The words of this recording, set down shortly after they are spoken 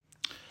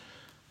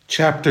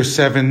Chapter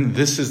 7,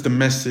 this is the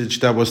message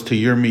that was to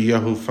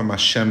Yirmiyahu from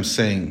Hashem,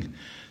 saying,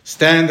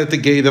 "Stand at the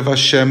gate of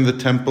Hashem, the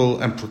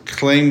temple, and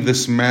proclaim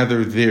this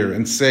matter there,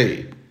 and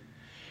say,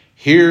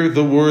 hear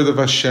the word of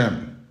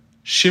Hashem,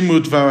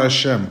 Shimut var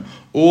Hashem,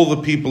 all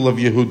the people of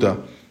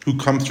Yehuda who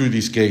come through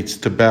these gates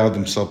to bow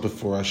themselves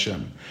before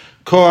Hashem.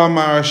 Ko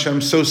amar Hashem,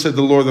 so said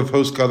the Lord of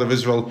hosts, God of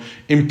Israel,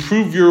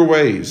 improve your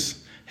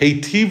ways,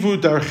 heitivu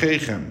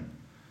darchechem,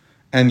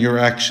 and your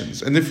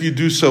actions. And if you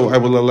do so, I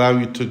will allow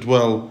you to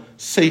dwell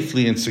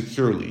safely and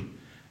securely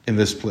in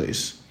this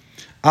place.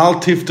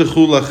 Al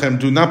tiftechu lachem,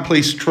 do not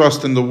place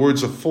trust in the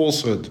words of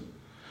falsehood.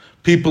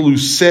 People who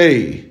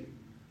say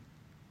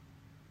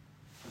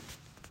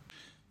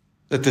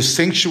that the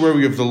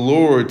sanctuary of the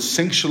Lord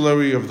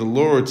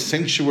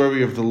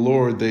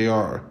they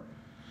are.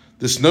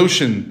 This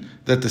notion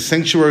that the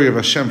sanctuary of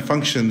Hashem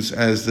functions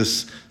as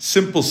this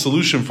simple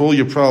solution for all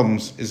your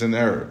problems is an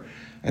error.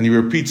 And he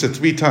repeats it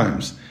 3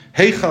 times.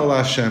 Heichal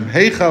Hashem,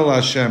 Heichal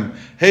Hashem,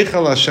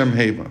 Heichal Hashem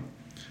Heva.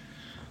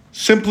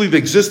 Simply the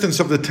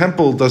existence of the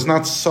temple does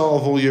not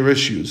solve all your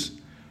issues.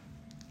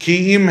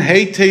 Ki im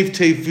heitev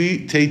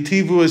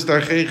teitivu es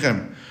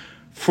darchechem.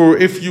 For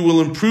if you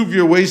will improve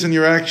your ways and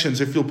your actions,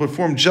 if you'll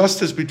perform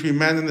justice between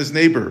man and his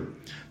neighbor,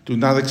 do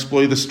not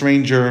exploit a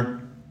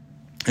stranger,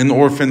 an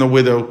orphan, a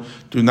widow,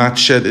 do not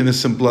shed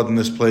innocent blood in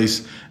this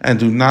place, and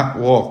do not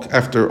walk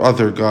after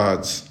other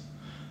gods.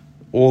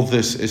 All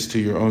this is to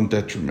your own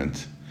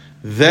detriment.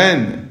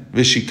 Then,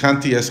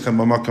 vishikanti eschem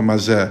b'makam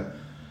hazeh.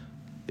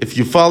 If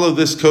you follow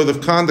this code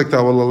of conduct,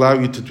 I will allow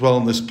you to dwell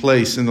in this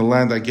place, in the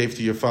land I gave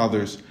to your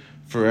fathers,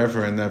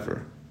 forever and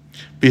ever.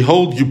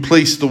 Behold, you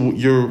place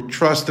your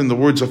trust in the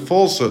words of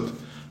falsehood,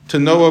 to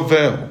no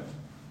avail.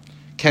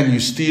 Can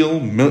you steal,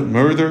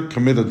 murder,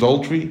 commit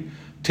adultery,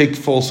 take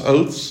false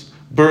oaths,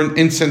 burn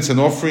incense and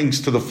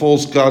offerings to the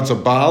false gods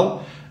of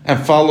Baal, and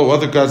follow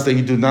other gods that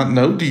you do not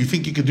know? Do you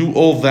think you could do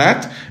all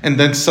that and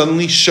then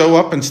suddenly show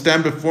up and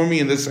stand before me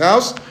in this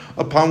house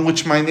upon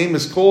which my name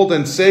is called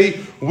and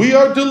say, we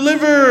are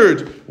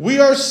delivered, we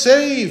are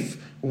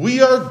safe, we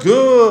are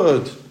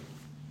good,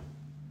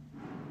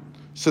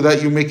 so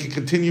that you may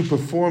continue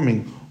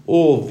performing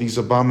all these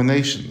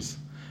abominations?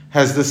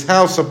 Has this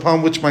house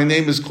upon which my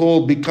name is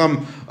called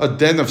become a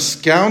den of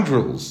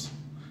scoundrels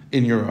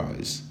in your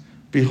eyes?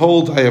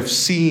 Behold, I have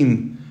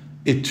seen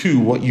it too,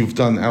 what you've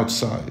done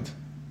outside.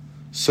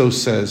 So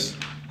says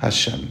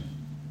Hashem.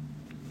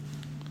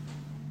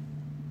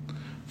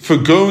 For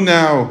go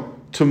now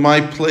to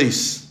my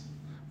place,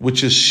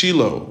 which is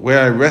Shiloh, where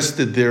I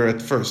rested there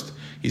at first.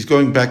 He's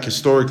going back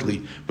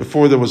historically.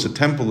 Before there was a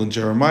temple in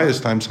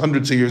Jeremiah's times,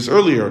 hundreds of years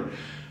earlier,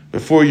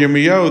 before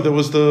Yirmiyahu, there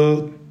was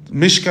the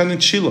Mishkan in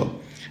Shiloh.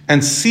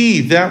 And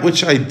see that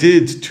which I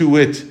did to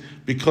it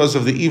because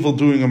of the evil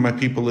doing of my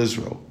people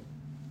Israel.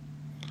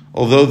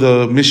 Although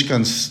the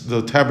Mishkan,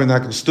 the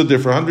tabernacle, stood there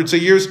for hundreds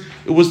of years,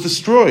 it was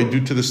destroyed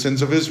due to the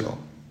sins of Israel.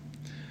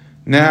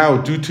 Now,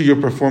 due to your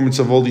performance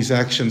of all these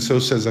actions, so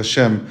says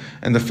Hashem,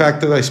 and the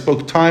fact that I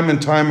spoke time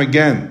and time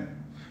again,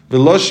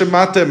 v'lo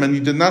shematem, and you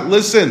did not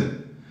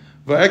listen,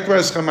 v'ekra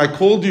eschem, I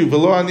called you,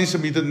 v'lo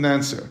anisam, you didn't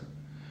answer.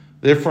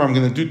 Therefore, I'm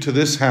going to do to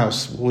this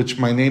house, which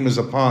my name is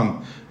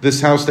upon,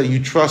 this house that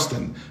you trust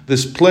in,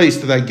 this place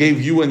that I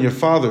gave you and your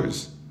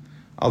fathers,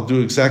 I'll do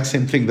the exact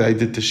same thing that I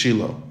did to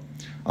Shiloh.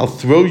 I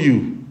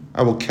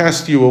will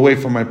cast you away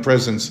from my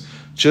presence,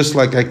 just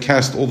like I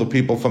cast all the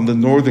people from the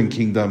northern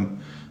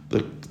kingdom,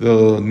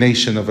 the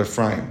nation of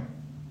Ephraim.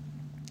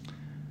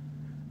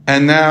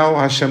 And now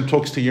Hashem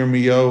talks to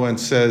Yirmiyahu and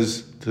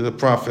says to the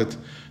prophet,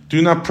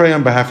 do not pray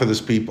on behalf of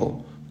this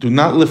people. Do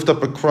not lift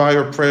up a cry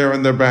or prayer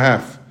on their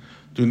behalf.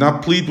 Do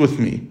not plead with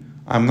me.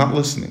 I'm not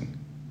listening.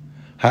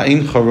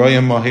 Ha'in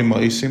charayim mahim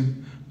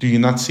ma'isim. Do you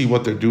not see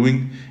what they're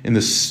doing in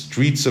the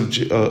streets of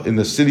in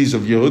the cities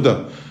of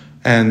Yehuda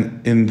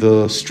and in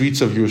the streets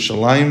of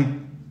Yerushalayim?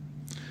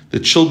 The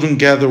children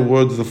gather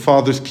wood, the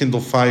fathers kindle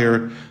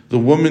fire, the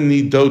women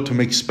knead dough to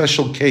make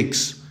special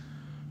cakes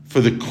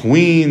for the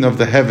queen of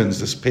the heavens,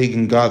 this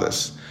pagan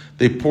goddess.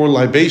 They pour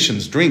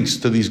libations, drinks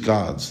to these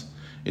gods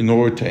in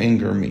order to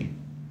anger me.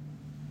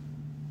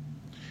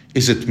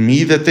 Is it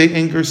me that they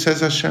anger,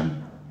 says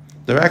Hashem?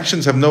 Their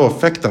actions have no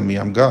effect on me,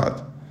 I'm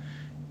God.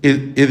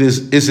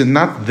 Is it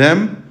not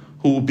them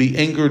who will be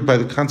angered by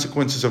the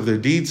consequences of their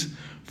deeds?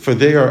 For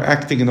they are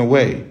acting in a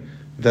way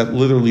that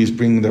literally is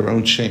bringing their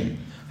own shame.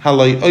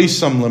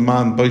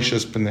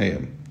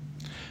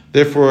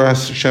 Therefore,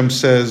 as Hashem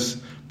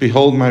says,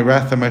 behold, my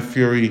wrath and my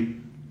fury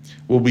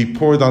will be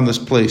poured on this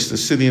place, the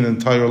city and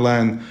entire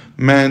land,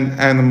 man,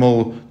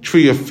 animal,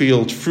 tree of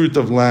field, fruit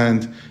of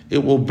land.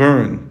 It will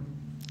burn,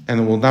 and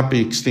it will not be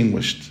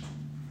extinguished.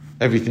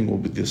 Everything will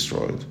be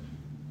destroyed.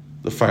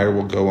 The fire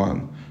will go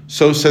on.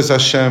 So says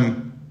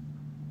Hashem,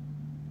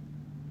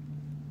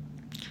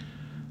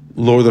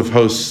 Lord of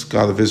hosts,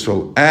 God of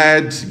Israel,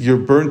 add your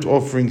burnt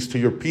offerings to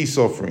your peace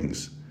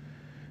offerings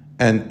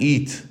and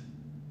eat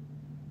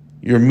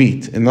your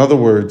meat. In other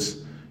words,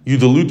 you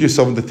delude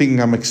yourself into thinking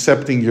I'm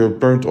accepting your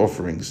burnt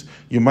offerings.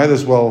 You might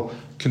as well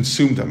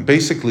consume them.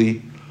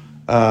 Basically,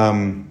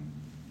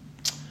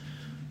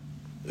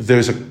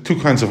 there's two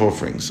kinds of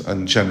offerings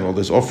in general.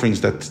 There's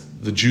offerings that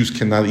the Jews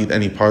cannot eat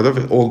any part of.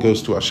 It all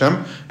goes to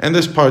Hashem. And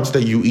there's parts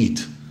that you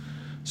eat.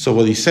 So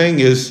what he's saying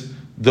is,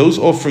 those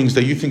offerings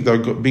that you think are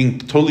being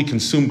totally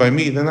consumed by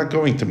me, they're not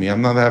going to me.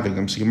 I'm not having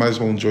them, so you might as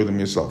well enjoy them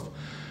yourself.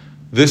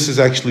 This is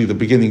actually the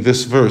beginning.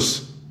 This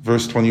verse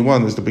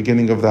 21, is the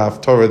beginning of the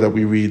Haftarah that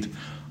we read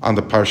on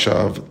the Parsha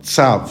of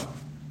Tzav.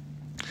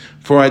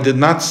 For I did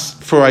not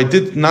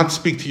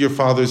speak to your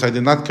fathers, I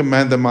did not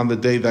command them on the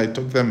day that I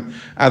took them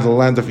out of the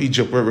land of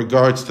Egypt with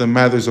regards to the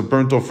matters of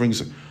burnt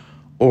offerings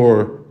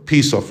or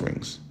peace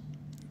offerings.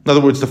 In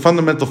other words, the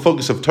fundamental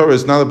focus of Torah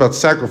is not about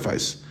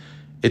sacrifice.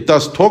 It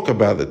does talk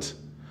about it,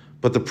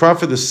 but the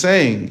prophet is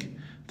saying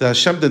that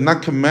Hashem did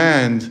not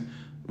command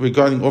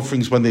regarding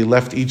offerings when they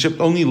left Egypt,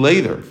 only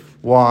later.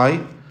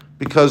 Why?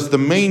 Because the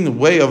main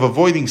way of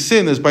avoiding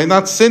sin is by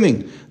not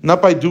sinning,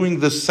 not by doing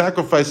the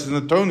sacrifices and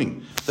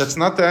atoning. That's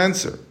not the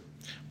answer.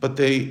 But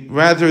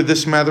rather,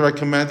 this matter I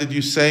commanded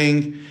you,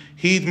 saying,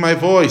 heed my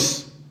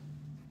voice.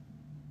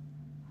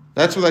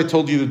 That's what I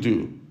told you to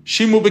do.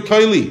 Shimu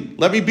b'koili,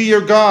 let me be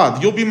your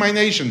God. You'll be my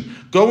nation.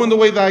 Go in the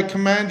way that I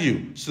command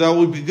you, so that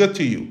will be good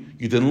to you.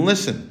 You didn't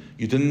listen.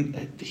 You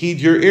didn't heed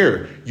your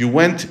ear. You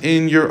went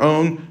in your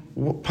own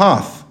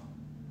path,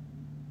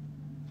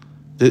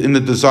 in the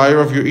desire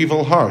of your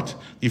evil heart.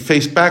 You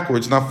faced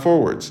backwards, not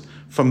forwards,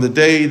 from the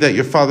day that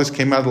your fathers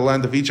came out of the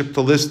land of Egypt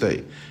till this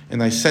day.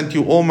 And I sent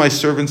you all my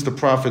servants, the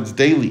prophets,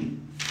 daily.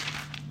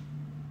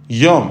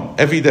 Yom,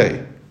 every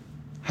day.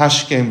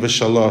 Hashkem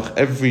v'shalach,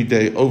 every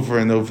day, over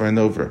and over and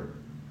over.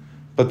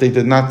 But they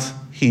did not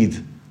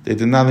heed. They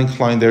did not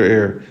incline their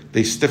ear.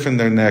 They stiffened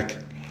their neck.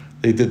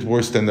 They did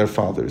worse than their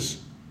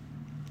fathers.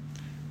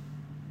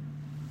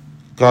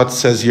 God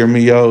says,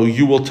 Yirmiyahu,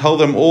 you will tell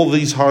them all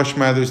these harsh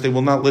matters, they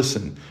will not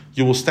listen.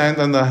 You will stand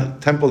on the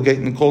temple gate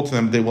and call to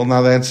them, they will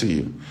not answer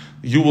you.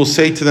 You will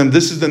say to them,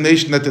 this is the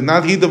nation that did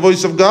not heed the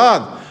voice of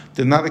God,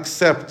 did not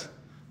accept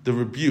the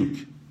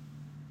rebuke.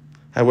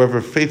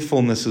 However,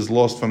 faithfulness is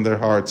lost from their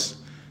hearts,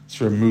 it's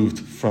removed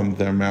from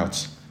their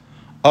mouths.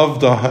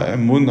 Avda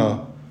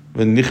ha'emuna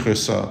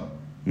v'nichresa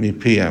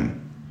mipiyem.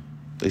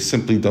 They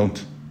simply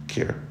don't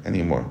care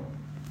anymore.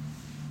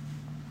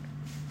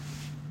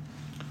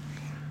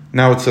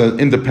 Now it's an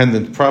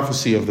independent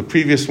prophecy of the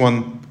previous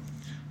one,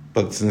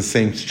 but it's in the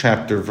same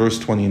chapter, verse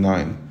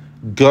 29.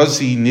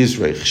 Gazi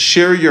nizrech,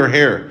 shear your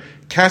hair,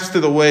 cast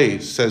it away,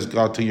 says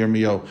God to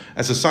Yirmiyahu,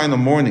 as a sign of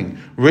mourning.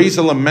 Raise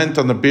a lament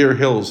on the bare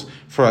hills,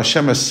 for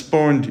Hashem has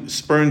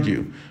spurned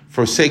you,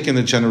 forsaken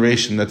a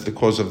generation, that's the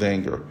cause of the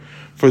anger.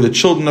 For the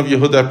children of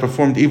Yehuda have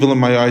performed evil in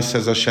my eyes,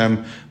 says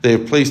Hashem. They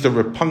have placed the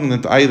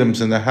repugnant items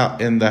in the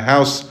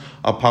house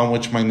upon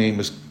which my name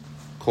is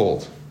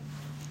called.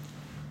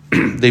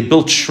 They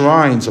built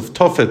shrines of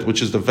Tophet,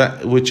 which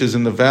is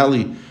in the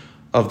valley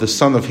of the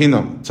son of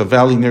Hinnom. It's a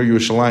valley near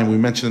Yerushalayim. We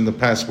mentioned in the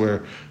past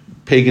where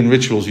pagan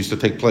rituals used to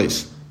take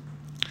place.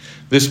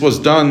 This was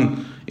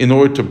done in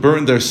order to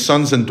burn their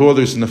sons and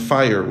daughters in the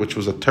fire, which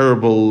was a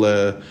terrible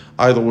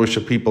idol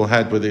worship people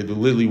had, where they would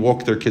literally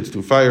walk their kids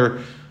through fire,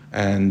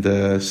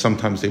 and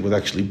sometimes they would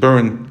actually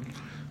burn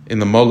in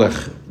the Molech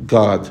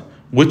god,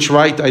 which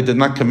right I did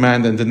not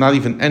command and did not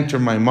even enter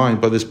my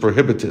mind, but is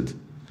prohibited.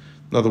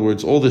 In other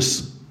words, all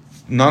this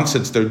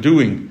nonsense they're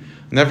doing,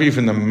 never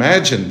even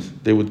imagined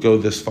they would go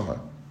this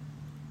far.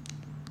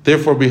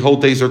 Therefore,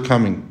 behold, days are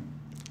coming,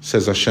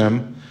 says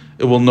Hashem.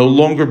 It will no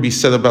longer be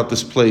said about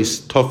this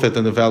place, Tophet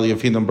in the valley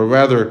of Hinnom, but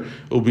rather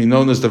it will be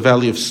known as the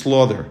valley of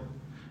slaughter.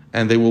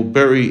 And they will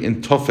bury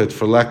in Tophet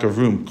for lack of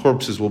room.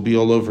 Corpses will be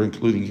all over,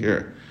 including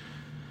here.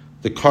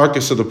 The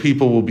carcass of the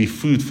people will be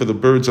food for the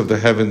birds of the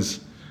heavens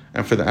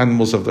and for the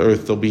animals of the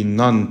earth. There will be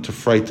none to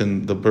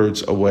frighten the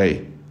birds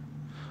away.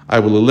 I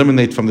will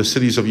eliminate from the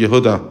cities of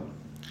Yehuda,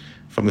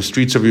 from the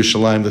streets of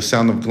Yerushalayim, the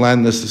sound of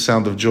gladness, the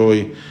sound of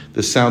joy,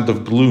 the sound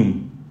of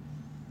gloom,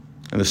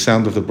 and the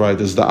sound of the bride.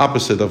 This is the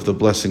opposite of the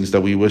blessings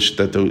that we wish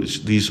that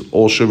these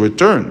all should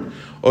return.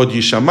 Od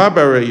yishama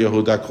barei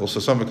Yehuda kol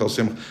sasam v'kol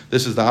simcha.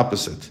 This is the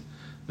opposite.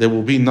 There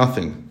will be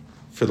nothing,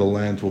 for the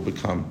land will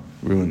become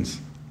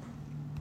ruins.